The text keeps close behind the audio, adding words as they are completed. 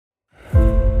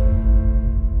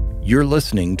You're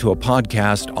listening to a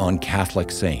podcast on Catholic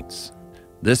saints.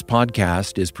 This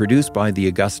podcast is produced by the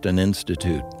Augustine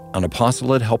Institute, an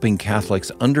apostolate helping Catholics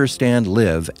understand,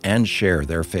 live, and share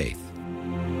their faith.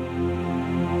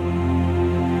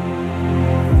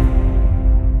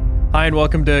 Hi, and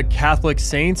welcome to Catholic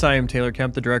Saints. I am Taylor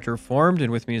Kemp, the Director of Formed,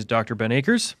 and with me is Dr. Ben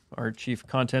Akers, our Chief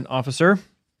Content Officer.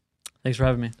 Thanks for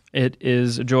having me. It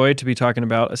is a joy to be talking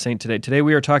about a saint today. Today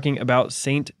we are talking about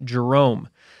Saint Jerome.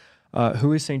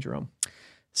 Who is Saint Jerome?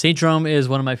 Saint Jerome is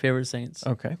one of my favorite saints.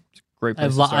 Okay, great I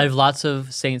place to start. have lots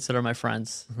of saints that are my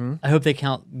friends. Mm-hmm. I hope they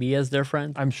count me as their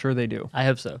friend. I'm sure they do. I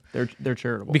hope so. They're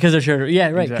charitable. Because they're charitable. Yeah,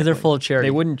 right, because Exactly. they're full of charity.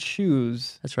 They wouldn't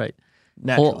choose. That's right.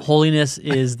 Naturally. Holiness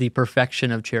is the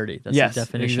perfection of charity. That's Yes, the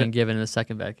definition given in the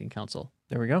Second Vatican Council.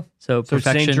 There we go. So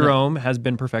perfection. Saint Jerome has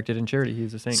been perfected in charity.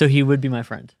 He's a saint. So he would be my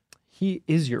friend. He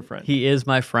is your friend. He is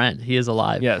my friend. He is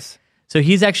alive. Yes. So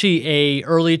he's actually a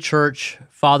early church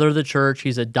father of the church.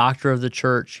 He's a doctor of the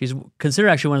church. He's considered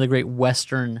actually one of the great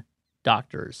Western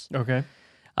doctors. Okay.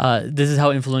 This is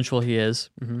how influential he is.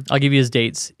 Mm-hmm. I'll give you his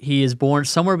dates. He is born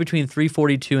somewhere between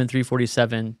 342 and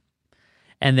 347,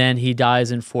 and then he dies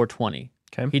in 420.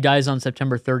 Okay. He dies on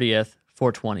September 30th,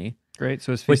 420. Great.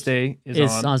 So his feast day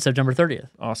is on September 30th.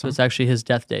 Awesome. So it's actually his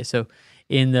death day. So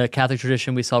in the Catholic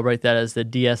tradition, we celebrate that as the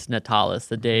Dies Natalis,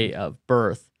 the day of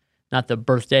birth. Not the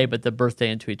birthday, but the birthday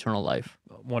into eternal life.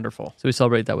 Wonderful. So we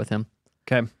celebrate that with him.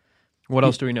 Okay. What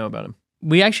else do we know about him?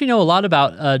 We actually know a lot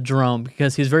about Jerome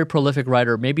because he's a very prolific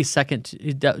writer. Maybe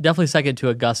definitely second to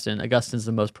Augustine. Augustine's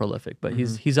the most prolific, but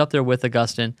he's up there with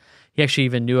Augustine. He actually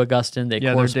even knew Augustine. They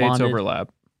corresponded. Their dates overlap.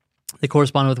 They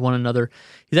corresponded with one another.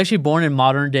 He's actually born in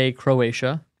modern-day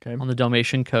Croatia on the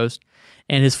Dalmatian coast,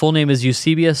 and his full name is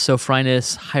Eusebius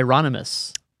Sophronis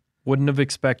Hieronymus. Wouldn't have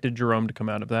expected Jerome to come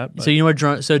out of that. But. So you know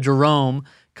what? So Jerome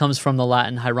comes from the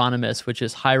Latin Hieronymus, which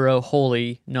is hiero,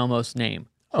 holy, nomos, name.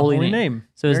 Holy name.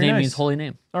 So his Very name nice. means holy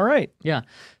name. All right. Yeah.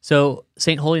 So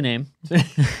Saint Holy Name,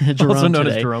 Jerome also known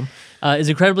today, as Jerome, is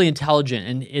incredibly intelligent,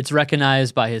 and it's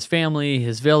recognized by his family,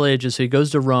 his village, and so he goes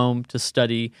to Rome to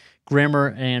study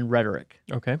grammar and rhetoric.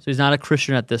 Okay. So he's not a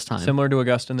Christian at this time. Similar to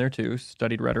Augustine there too,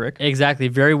 studied rhetoric. Exactly.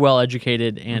 Very well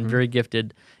educated and very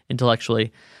gifted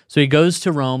intellectually. So he goes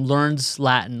to Rome, learns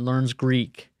Latin, learns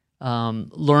Greek,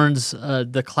 learns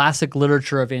the classic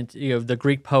literature of the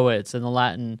Greek poets and the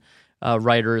Latin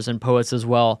writers and poets as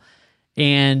well.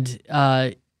 And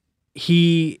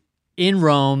he in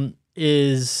Rome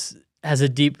has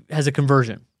a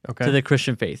conversion to the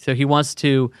Christian faith. So he wants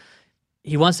to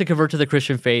convert to the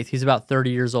Christian faith. He's about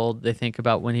 30 years old, they think,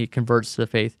 about when he converts to the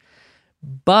faith.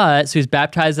 So he's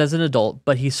baptized as an adult,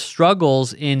 but he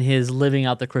struggles in his living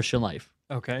out the Christian life.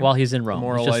 Okay. While he's in Rome. The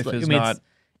moral life is not.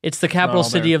 It's the capital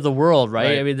city of the world, right?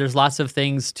 Right? I mean, there's lots of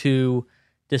things to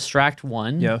distract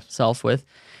oneself with.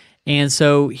 And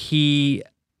so he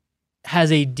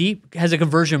has a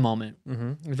conversion moment.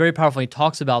 Mm-hmm. It's very powerful. He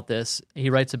talks about this. He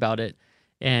writes about it.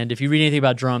 And if you read anything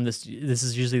about Jerome, this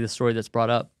is usually the story that's brought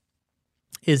up,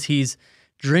 is he's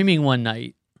dreaming one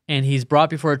night, and he's brought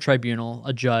before a tribunal,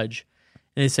 a judge,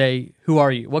 and they say, "Who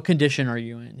are you? What condition are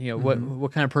you in?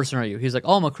 What kind of person are you?" He's like,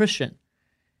 "Oh, I'm a Christian."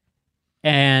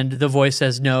 And the voice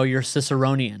says, "No, you're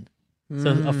Ciceronian."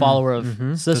 So a follower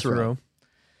of Cicero.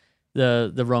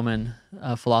 The Roman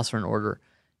philosopher and order.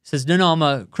 He says, no, I'm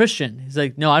a Christian. He's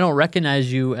like, no, I don't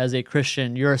recognize you as a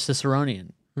Christian. You're a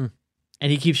Ciceronian.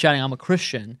 And he keeps shouting, I'm a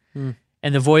Christian.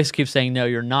 And the voice keeps saying, no,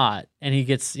 you're not. And he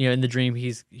gets, in the dream,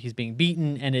 he's being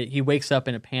beaten, and he wakes up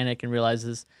in a panic and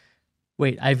realizes,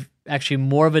 wait, I've actually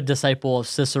more of a disciple of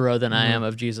Cicero than I am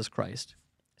of Jesus Christ.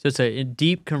 So it's a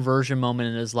deep conversion moment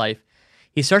in his life.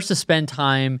 He starts to spend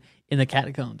time in the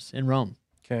catacombs in Rome.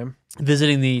 Okay.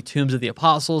 Visiting the tombs of the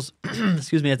apostles, at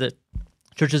the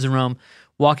churches in Rome,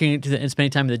 walking and spending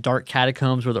time in the dark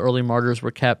catacombs where the early martyrs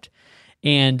were kept.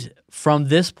 And from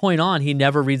this point on, he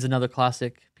never reads another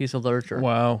classic piece of literature.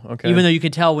 Wow. Okay. Even though you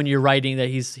can tell when you're writing that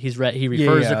he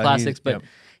refers to classics, but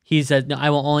he said, "No, I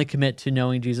will only commit to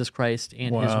knowing Jesus Christ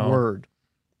and His Word."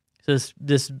 So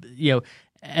this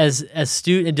as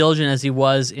astute and diligent as he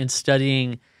was in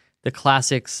studying the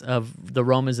classics of the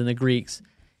Romans and the Greeks,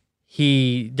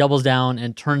 he doubles down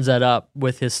and turns that up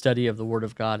with his study of the Word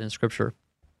of God and Scripture.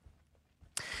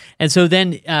 And so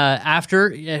then after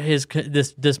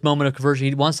this moment of conversion,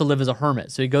 he wants to live as a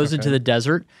hermit. So he goes into the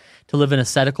desert to live an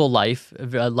ascetical life,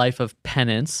 a life of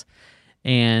penance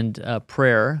and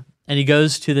prayer. And he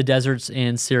goes to the deserts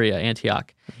in Syria,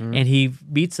 Antioch, and he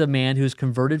meets a man who's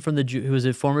converted from who is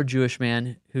a former Jewish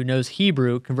man who knows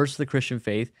Hebrew, converts to the Christian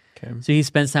faith. Okay. So he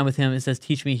spends time with him and says,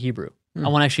 "Teach me Hebrew. I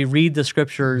want to actually read the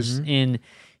scriptures in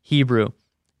Hebrew."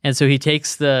 And so he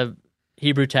takes the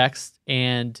Hebrew text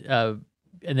and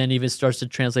and then even starts to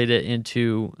translate it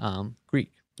into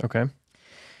Greek. Okay.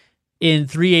 In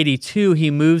 382, he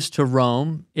moves to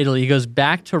Rome, Italy. He goes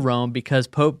back to Rome because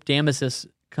Pope Damasus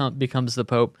becomes the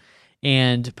Pope,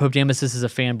 and Pope Damasus is a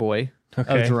fanboy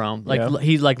of Jerome.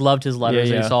 He loved his letters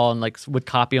that he saw and would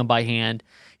copy them by hand.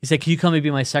 He said, "Can you come and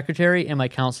be my secretary and my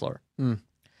counselor?"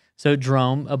 So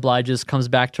Jerome obliges, comes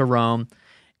back to Rome,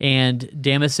 and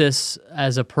Damasus,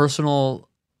 as a personal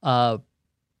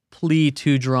plea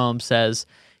to Jerome, says,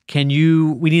 we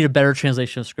need a better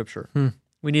translation of Scripture.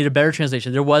 We need a better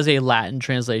translation. There was a Latin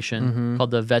translation called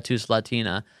the Vetus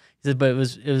Latina. He said, but it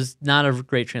was not a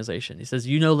great translation. He says,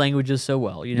 you know languages so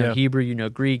well. You know Hebrew, you know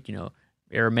Greek, you know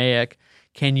Aramaic.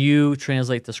 Can you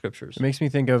translate the Scriptures? It makes me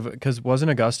think of, because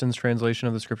wasn't Augustine's translation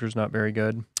of the Scriptures not very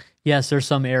good? Yes, there's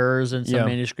some errors and some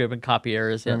manuscript and copy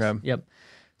errors. Yes. Okay. Yep.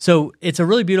 So it's a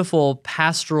really beautiful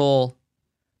pastoral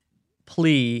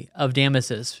plea of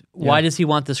Damasus. Why does he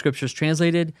want the Scriptures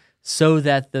translated? So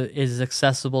that it is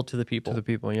accessible to the people. To the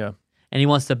people, yeah. And he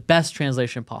wants the best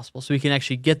translation possible, so we can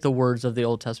actually get the words of the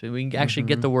Old Testament. We can actually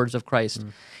get the words of Christ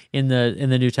in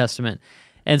the New Testament.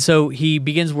 And so he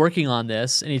begins working on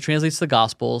this, and he translates the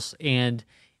Gospels, and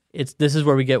this is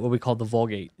where we get what we call the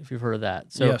Vulgate, if you've heard of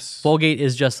that. So Vulgate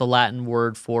is just a Latin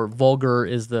word for vulgar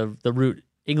is the root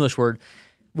English word,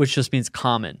 which just means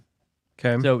common.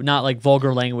 Okay. So not like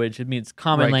vulgar language, it means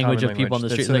common language of people on the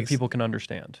street. So that people can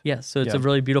understand. Yes, so it's a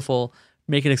really beautiful,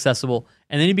 make it accessible.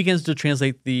 And then he begins to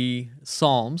translate the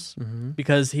Psalms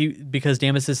because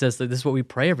Damasus says that this is what we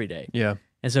pray every day. Yeah.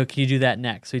 And so can you do that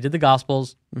next? So he did the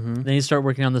Gospels, then he started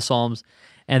working on the Psalms,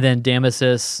 and then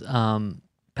Damasus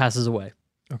passes away.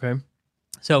 Okay.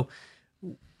 So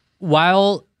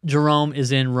while Jerome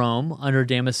is in Rome under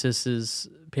Damasus's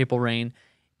papal reign,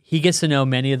 he gets to know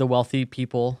many of the wealthy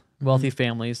people, wealthy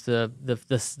families, the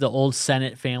old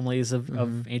Senate families of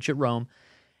ancient Rome,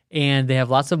 and they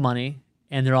have lots of money,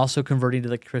 and they're also converting to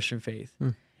the Christian faith.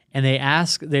 And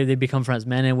they become friends,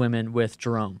 men and women, with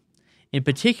Jerome. In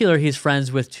particular, he's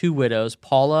friends with two widows,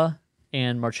 Paula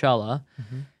and Marcella,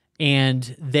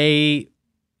 and they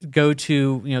go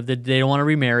to, they don't want to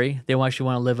remarry. They actually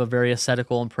want to live a very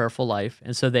ascetical and prayerful life.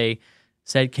 And so they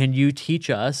said, can you teach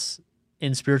us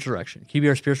in spiritual direction? Can you be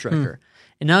our spiritual director?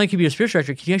 And not only can you be a spiritual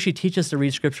director, can you actually teach us to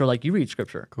read Scripture like you read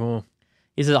Scripture? Cool.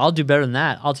 He says, I'll do better than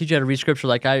that. I'll teach you how to read Scripture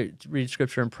like I read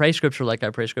Scripture and pray Scripture like I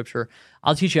pray Scripture.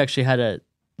 I'll teach you actually how to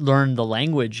learn the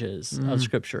languages of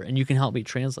Scripture, and you can help me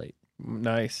translate.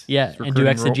 Nice. Yeah, and do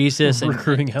exegesis. And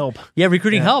recruiting help. Yeah,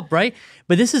 recruiting help, right?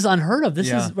 But this is unheard of.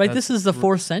 This is This is the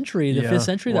 4th century, the 5th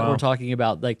century that we're talking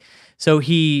about. So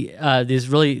he, these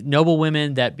really noble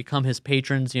women that become his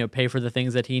patrons, pay for the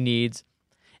things that he needs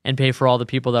and pay for all the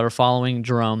people that are following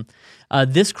Jerome.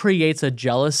 This creates a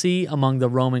jealousy among the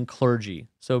Roman clergy.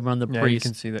 So among the priests. You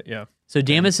can see that, So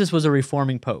Damasus was a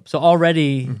reforming pope. So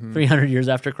already 300 years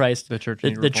after Christ, the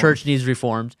church needs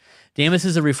reformed. Damasus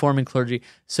is a reforming clergy.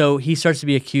 So he starts to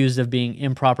be accused of being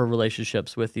improper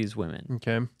relationships with these women.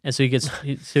 Okay. And so he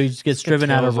gets driven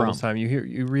out of Rome. All the time.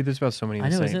 You read this about so many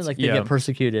saints. Isn't it? They get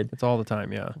persecuted. It's all the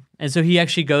time, And so he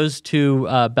actually goes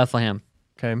to Bethlehem.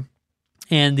 Okay.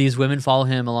 And these women follow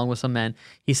him along with some men.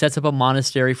 He sets up a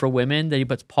monastery for women that he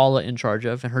puts Paula in charge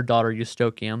of and her daughter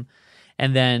Eustochium.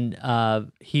 And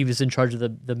then he was in charge of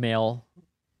the male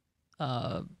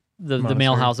the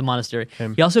male house, the monastery.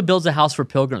 Okay. He also builds a house for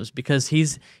pilgrims because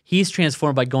he's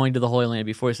transformed by going to the Holy Land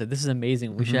before. He said, this is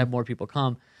amazing. We should have more people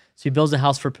come. So he builds a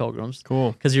house for pilgrims.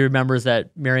 Cool. Because he remembers that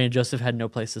Mary and Joseph had no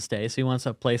place to stay. So he wants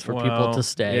a place for people to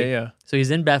stay. Yeah. So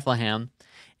he's in Bethlehem.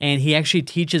 And he actually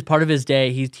teaches, part of his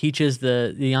day, he teaches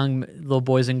the young little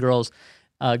boys and girls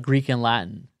Greek and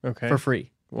Latin for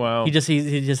free. Wow. He just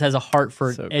has a heart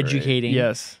for educating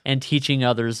yes. and teaching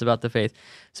others about the faith.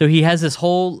 So he has this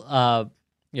whole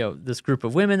this group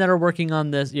of women that are working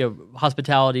on this,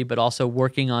 hospitality, but also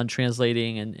working on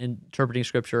translating and interpreting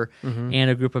Scripture, and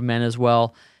a group of men as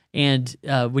well. And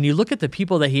when you look at the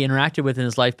people that he interacted with in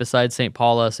his life, besides St.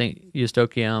 Paula, St.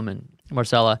 Eustochium, and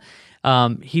Marcella,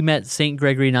 he met St.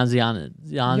 Gregory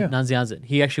Nazianzen.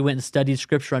 He actually went and studied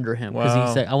Scripture under him because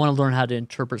he said, I want to learn how to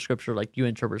interpret Scripture like you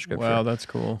interpret Scripture. Wow, that's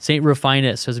cool. St.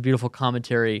 Rufinus has a beautiful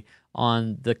commentary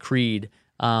on the Creed.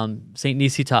 St.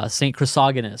 Nicetas, St.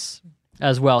 Chrysogonus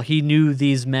as well. He knew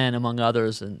these men, among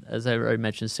others, and as I already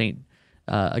mentioned, St.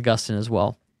 Augustine as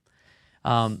well.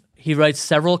 He writes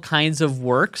several kinds of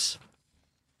works.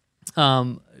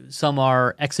 Some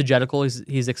are exegetical.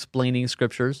 He's explaining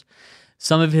scriptures.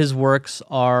 Some of his works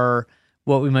are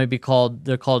what we might be called,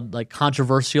 they're called like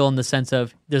controversial in the sense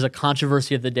of there's a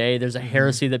controversy of the day, there's a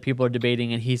heresy that people are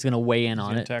debating, and he's going to weigh in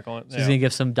on it. Tackle it. So he's going to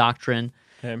give some doctrine.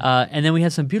 Okay. And then we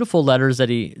have some beautiful letters that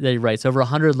he writes, over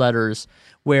 100 letters,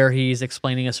 where he's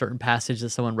explaining a certain passage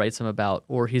that someone writes him about,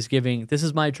 or he's giving, this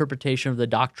is my interpretation of the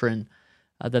doctrine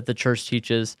that the church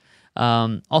teaches.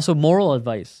 Also, moral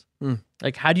advice.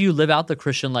 Like, how do you live out the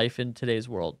Christian life in today's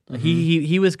world?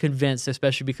 He was convinced,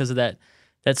 especially because of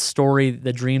that story,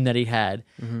 the dream that he had,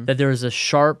 that there was a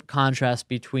sharp contrast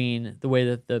between the way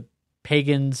that the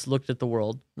pagans looked at the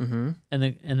world and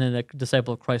then the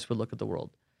disciple of Christ would look at the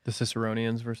world. The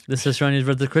Ciceronians versus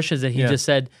the Christians. And he just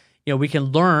said, we can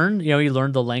learn, he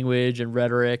learned the language and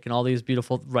rhetoric and all these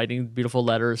beautiful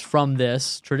letters from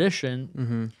this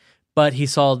tradition. But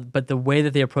but the way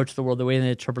that they approach the world, the way they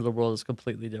interpret the world is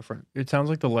completely different. It sounds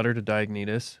like the letter to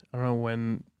Diognetus. I don't know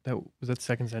when that was. That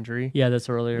 2nd century. Yeah, that's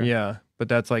earlier. Yeah, but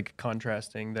that's like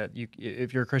contrasting that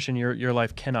if you're a Christian, your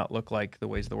life cannot look like the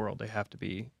ways of the world. They have to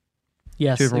be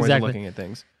two different ways of looking at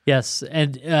things. Yes,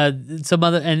 and some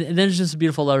other, and then there's just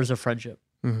beautiful letters of friendship,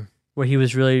 where he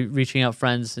was really reaching out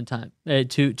friends in time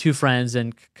to friends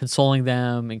and consoling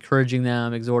them, encouraging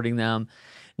them, exhorting them.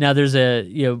 Now there's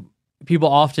people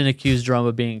often accuse Jerome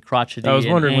of being crotchety. I was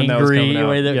wondering and angry, when that was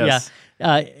coming out. Yes.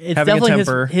 It's having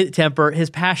definitely his temper,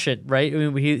 his passion, right? I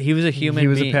mean, he was a human. He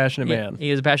was being. a passionate man. He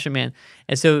was a passionate man,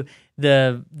 and so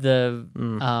the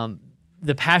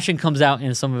passion comes out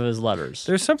in some of his letters.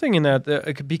 There's something in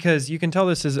that because you can tell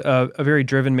this is a very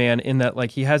driven man in that, like,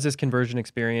 he has this conversion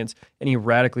experience and he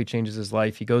radically changes his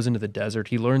life. He goes into the desert.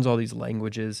 He learns all these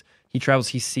languages. He travels.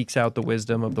 He seeks out the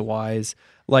wisdom of the wise.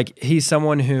 Like, he's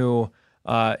someone who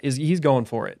he's going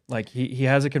for it. Like, he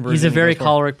has a conversion. He's a very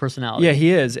choleric personality. Yeah,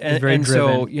 he is. He's very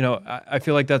driven. So, I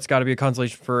feel like that's got to be a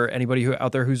consolation for anybody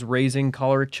out there who's raising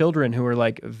choleric children who are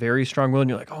like very strong-willed. And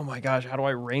you're like, oh my gosh, how do I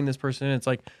rein this person in? It's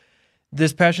like,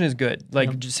 this passion is good.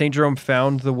 Like, St. Jerome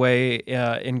found the way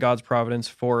in God's providence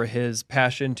for his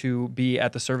passion to be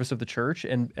at the service of the church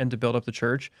and to build up the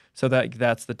church. So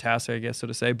that's the task, I guess, so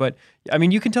to say. But I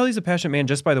mean, you can tell he's a passionate man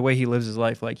just by the way he lives his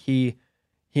life. Like, he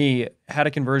had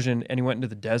a conversion and he went into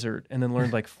the desert and then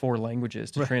learned like 4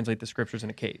 languages to translate the scriptures in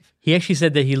a cave. He actually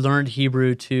said that he learned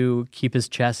Hebrew to keep his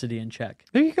chastity in check.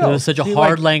 There you go. It was such a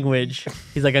hard language.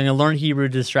 He's like, I'm going to learn Hebrew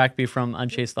to distract me from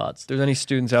unchaste thoughts. If there's any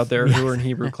students out there who are in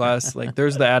Hebrew class, like,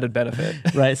 there's the added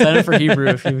benefit. Right. Sign up for Hebrew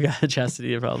if you've got a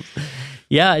chastity problem.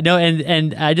 Yeah, no,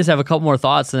 and I just have a couple more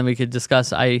thoughts and then we could discuss.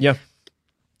 He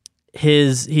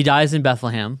dies in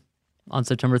Bethlehem on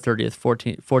September 30th,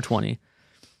 420.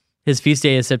 His feast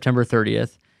day is September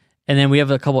 30th. And then we have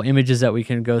a couple images that we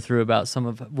can go through about some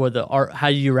of what the art, how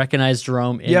you recognize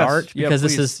Jerome in art. Because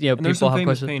this is, and people have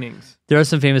questions. Paintings. There are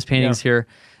some famous paintings here.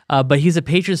 But he's a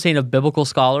patron saint of biblical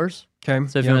scholars. Okay.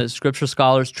 So if you know, scripture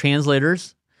scholars,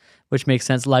 translators, which makes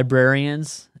sense,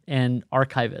 librarians, and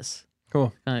archivists.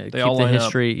 Cool. They all line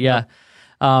history. Up.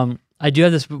 Yeah. I do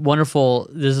have this wonderful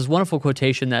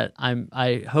quotation that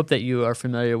I hope that you are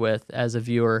familiar with as a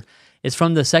viewer. It's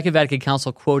from the Second Vatican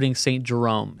Council quoting St.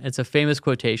 Jerome. It's a famous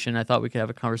quotation. I thought we could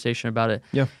have a conversation about it.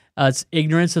 Yeah. It's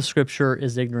ignorance of Scripture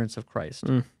is ignorance of Christ.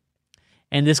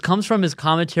 And this comes from his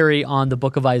commentary on the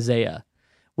book of Isaiah,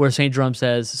 where St. Jerome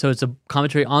says, so it's a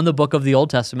commentary on the book of the Old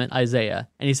Testament, Isaiah.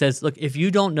 And he says, look, if you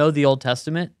don't know the Old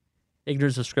Testament,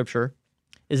 ignorance of Scripture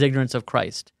is ignorance of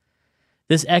Christ.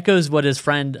 This echoes what his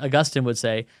friend Augustine would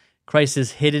say, Christ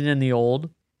is hidden in the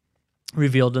old,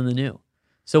 revealed in the new.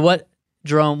 So one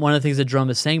of the things that Jerome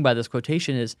is saying by this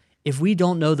quotation is, if we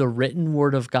don't know the written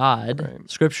word of God,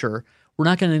 Scripture, we're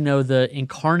not going to know the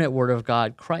incarnate word of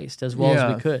God, Christ, as well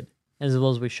as we could, as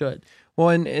well as we should. Well,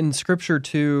 in Scripture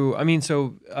too, I mean,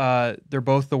 so they're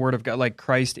both the word of God. Like,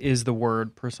 Christ is the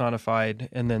word personified,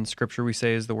 and then Scripture we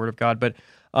say is the word of God. But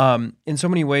in so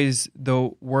many ways, the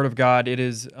word of God, it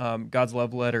is God's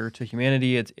love letter to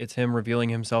humanity. It's him revealing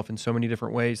himself in so many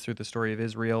different ways through the story of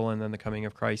Israel, and then the coming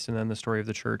of Christ, and then the story of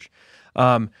the church.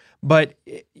 But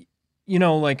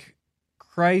like,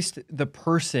 Christ, the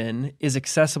person, is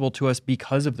accessible to us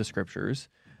because of the Scriptures.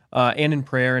 And in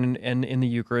prayer and in the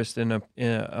Eucharist, and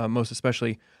most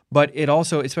especially. But it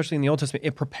also, especially in the Old Testament,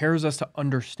 it prepares us to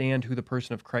understand who the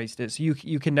person of Christ is. So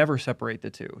you can never separate the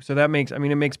two. So that makes, it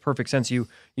makes perfect sense. You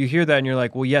hear that and you're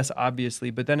like, well, yes,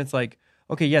 obviously. But then it's like,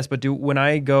 okay, yes, but when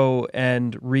I go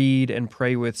and read and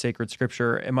pray with sacred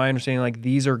Scripture, am I understanding, like,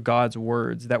 these are God's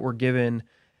words that were given,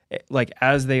 like,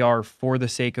 as they are for the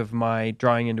sake of my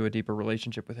drawing into a deeper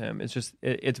relationship with him? It's just,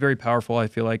 it's very powerful, I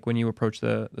feel like, when you approach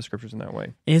the Scriptures in that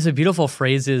way. He has some beautiful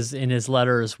phrases in his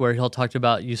letters where he'll talk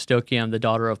about Eustochium, the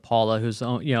daughter of Paula, who's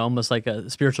almost like a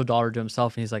spiritual daughter to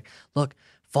himself. And he's like, look,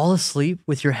 fall asleep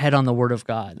with your head on the Word of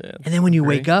God. Yeah, and then when you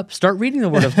wake up, start reading the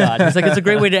Word of God. It's like it's a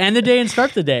great way to end the day and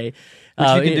start the day. Which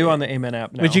you can do on the Amen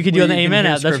app now. Which you can do on the Amen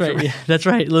app. That's right. Yeah, that's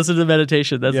right. Listen to the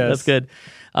meditation. That's good.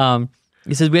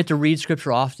 He says we have to read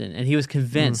Scripture often, and he was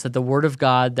convinced that the Word of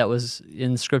God that was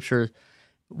in Scripture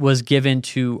was given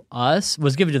to us,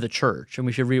 was given to the church, and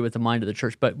we should read it with the mind of the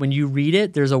church. But when you read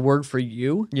it, there's a word for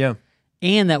you. Yeah.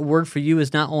 And that word for you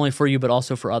is not only for you, but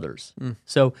also for others.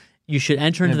 So you should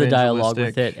enter into the dialogue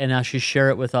with it and actually share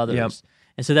it with others. Yep.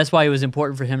 And so that's why it was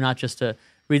important for him not just to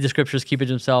read the scriptures, keep it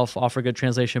to himself, offer good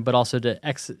translation, but also to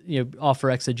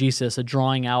offer exegesis, a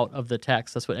drawing out of the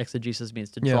text. That's what exegesis means,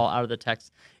 to draw out of the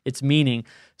text its meaning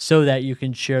so that you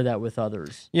can share that with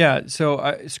others. Yeah,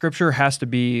 so scripture has to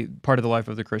be part of the life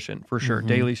of the Christian, for sure.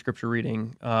 Daily scripture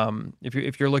reading.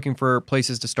 If you're looking for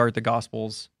places to start, the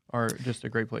Gospels are just a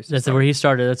great place to start. That's where he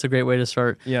started. That's a great way to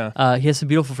start. Yeah. He has some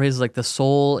beautiful phrases like the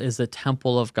soul is the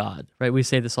temple of God, right? We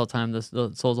say this all the time, the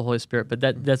soul is the Holy Spirit, but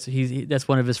that's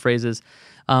one of his phrases.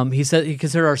 He said he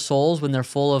considered our souls, when they're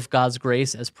full of God's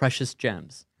grace, as precious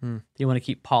gems. You want to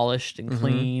keep polished and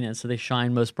clean, and so they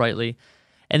shine most brightly.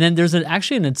 And then there's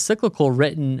actually an encyclical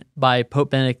written by Pope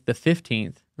Benedict XV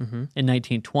in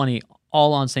 1920,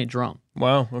 all on St. Jerome.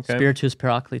 Wow, okay. Spiritus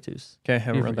Paracletus. Okay, I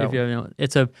haven't read that one.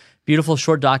 It's a beautiful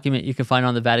short document you can find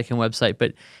on the Vatican website,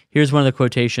 but here's one of the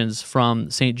quotations from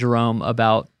St. Jerome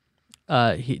about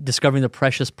discovering the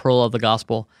precious pearl of the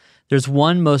gospel. There's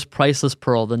one most priceless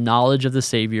pearl, the knowledge of the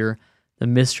Savior, the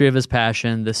mystery of his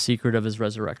passion, the secret of his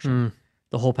resurrection,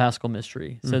 the whole Paschal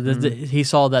mystery. So he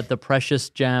saw that the precious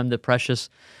gem, the precious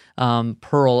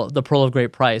pearl, the pearl of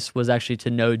great price, was actually to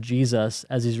know Jesus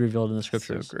as he's revealed in the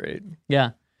scriptures. So great.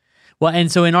 Yeah. Well,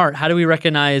 and so in art, how do we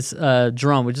recognize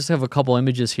Jerome? We just have a couple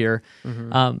images here.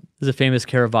 There's a famous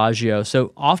Caravaggio.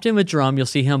 So often with Jerome, you'll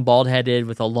see him bald-headed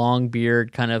with a long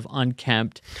beard, kind of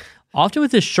unkempt, often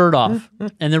with his shirt off.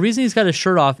 And the reason he's got his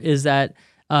shirt off is that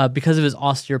because of his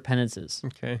austere penances.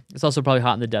 Okay. It's also probably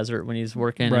hot in the desert when he's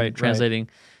working and translating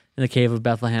in the cave of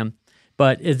Bethlehem.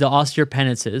 But it's the austere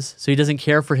penances. So he doesn't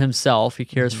care for himself. He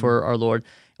cares for our Lord.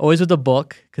 Always with a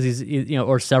book, because he's,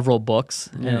 or several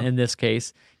books in this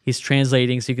case. He's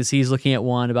translating, so you can see he's looking at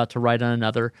one, about to write on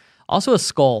another. Also a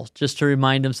skull, just to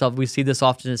remind himself. We see this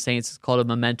often in saints. It's called a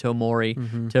memento mori,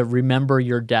 to remember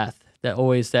your death.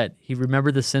 That he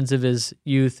remembered the sins of his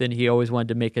youth, and he always wanted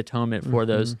to make atonement for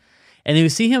those. And then you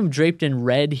see him draped in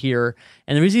red here.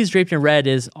 And the reason he's draped in red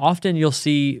is often you'll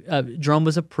see Jerome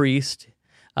was a priest.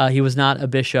 He was not a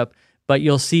bishop, but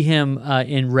you'll see him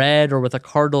in red or with a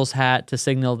cardinal's hat to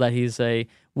signal that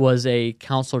was a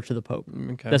counselor to the Pope.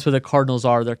 Okay. That's what the cardinals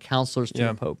are. They're counselors to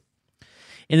the Pope.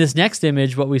 In this next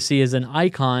image, what we see is an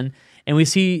icon, and we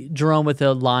see Jerome with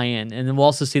a lion, and then we'll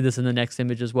also see this in the next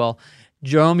image as well.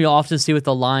 Jerome, you'll often see with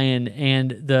the lion,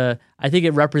 and I think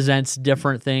it represents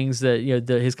different things. That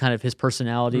his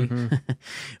personality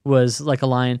was like a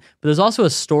lion. But there's also a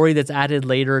story that's added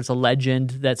later. It's a legend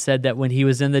that said that when he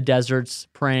was in the deserts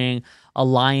praying, a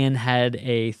lion had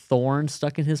a thorn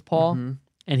stuck in his paw.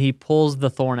 And he pulls the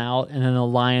thorn out, and then the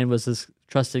lion was his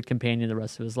trusted companion the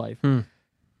rest of his life.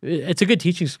 It's a good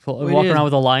teaching school. Walking around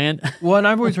with a lion. Well, and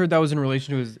I've always heard that was in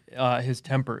relation to his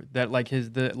temper. That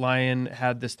the lion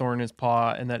had this thorn in his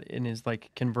paw, and that in his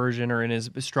conversion or in his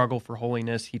struggle for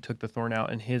holiness, he took the thorn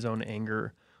out, and his own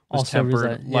anger was also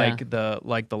tempered like the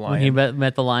lion. When he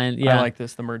met the lion. Yeah, I like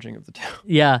this, the merging of the two.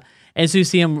 Yeah, and so you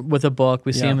see him with a book.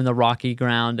 We see him in the rocky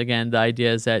ground. Again, the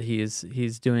idea is that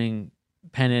he's doing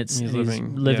penance. He's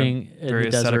living in very the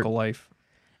desert. ascetical life.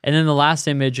 And then the last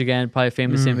image, again, probably a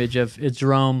famous image of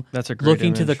Jerome. That's a great looking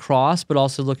image. to the cross, but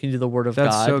also looking to the Word of God.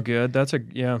 That's so good.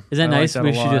 Isn't that nice?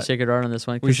 We should do a sacred art on this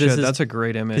one. We should. That's a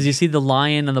great image. Because you see the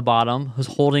lion on the bottom who's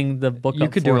holding the book up for him.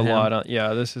 You could do a lot on,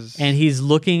 this is... And he's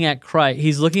looking at Christ.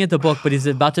 He's looking at the book, but he's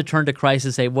about to turn to Christ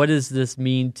and say, what does this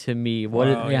mean to me?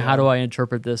 How do I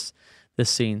interpret this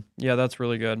scene? Yeah, that's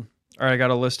really good. All right, I got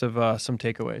a list of some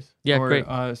takeaways. Yeah, great.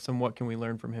 Some what can we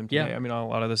learn from him today? Yeah. I mean, a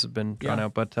lot of this has been drawn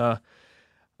out, but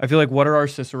I feel like, what are our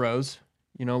Ciceros?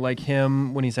 Like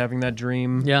him when he's having that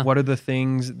dream. Yeah. What are the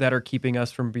things that are keeping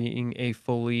us from being a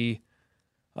fully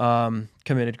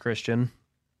committed Christian?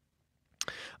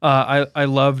 I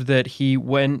loved that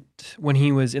when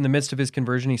he was in the midst of his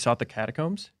conversion, he sought the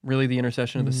catacombs, really the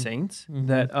intercession of the saints.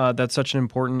 That's such an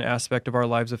important aspect of our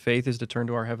lives of faith, is to turn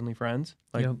to our heavenly friends,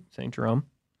 like St. Jerome.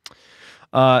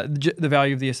 The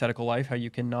value of the ascetical life, how you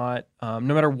cannot, no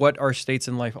matter what our states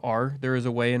in life are, there is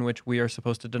a way in which we are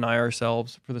supposed to deny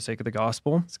ourselves for the sake of the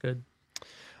gospel. That's good.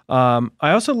 I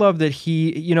also love that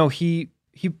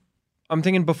I'm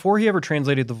thinking before he ever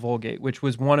translated the Vulgate, which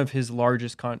was one of his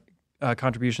largest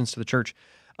contributions to the church,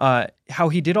 how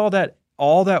he did all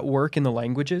all that work in the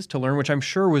languages to learn, which I'm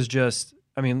sure was just,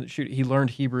 I mean, shoot, he learned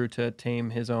Hebrew to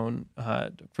tame his own,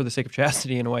 for the sake of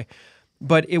chastity in a way.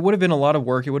 But it would have been a lot of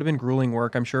work. It would have been grueling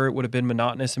work. I'm sure it would have been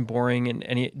monotonous and boring and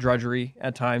any drudgery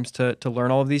at times to learn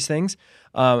all of these things.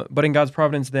 But in God's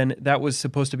providence, then that was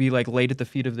supposed to be like laid at the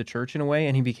feet of the church in a way,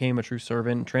 and he became a true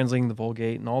servant, translating the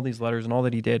Vulgate and all these letters and all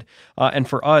that he did. And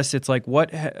for us, it's like,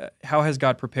 how has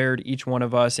God prepared each one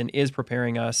of us and is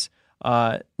preparing us,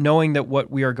 knowing that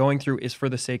what we are going through is for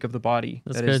the sake of the body.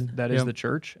 That is the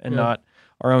church and not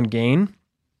our own gain.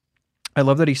 I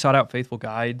love that he sought out faithful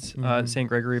guides, St.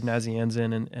 Gregory of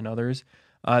Nazianzen and others,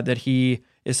 that he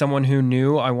is someone who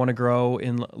knew, I want to grow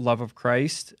in love of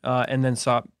Christ, and then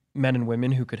sought men and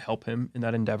women who could help him in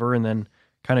that endeavor, and then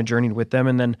kind of journeyed with them.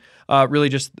 And then really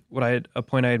just a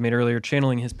point I had made earlier,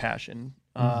 channeling his passion.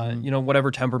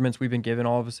 Whatever temperaments we've been given,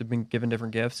 all of us have been given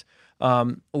different gifts,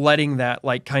 letting that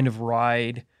like kind of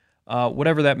ride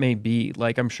whatever that may be.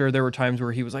 Like, I'm sure there were times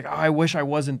where he was like, I wish I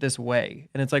wasn't this way.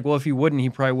 And it's like, well, if he wouldn't, he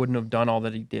probably wouldn't have done all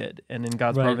that he did. And in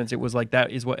God's providence, it was like,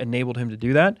 that is what enabled him to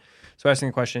do that. So asking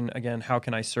the question again, how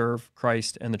can I serve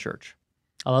Christ and the church?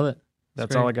 I love it.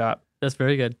 That's all I got. That's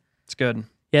very good. It's good.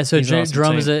 Yeah. So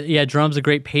Jerome's a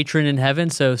great patron in heaven.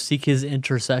 So seek his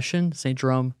intercession. St.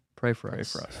 Jerome, pray for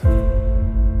us.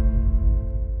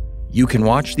 You can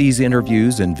watch these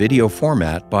interviews in video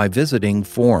format by visiting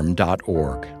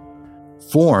formed.org.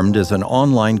 Formed is an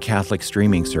online Catholic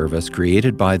streaming service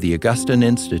created by the Augustine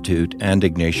Institute and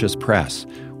Ignatius Press,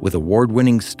 with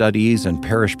award-winning studies and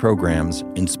parish programs,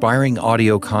 inspiring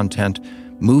audio content,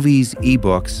 movies,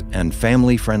 ebooks, and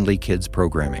family-friendly kids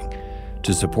programming.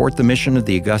 To support the mission of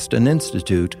the Augustine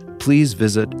Institute, please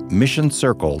visit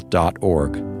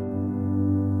missioncircle.org.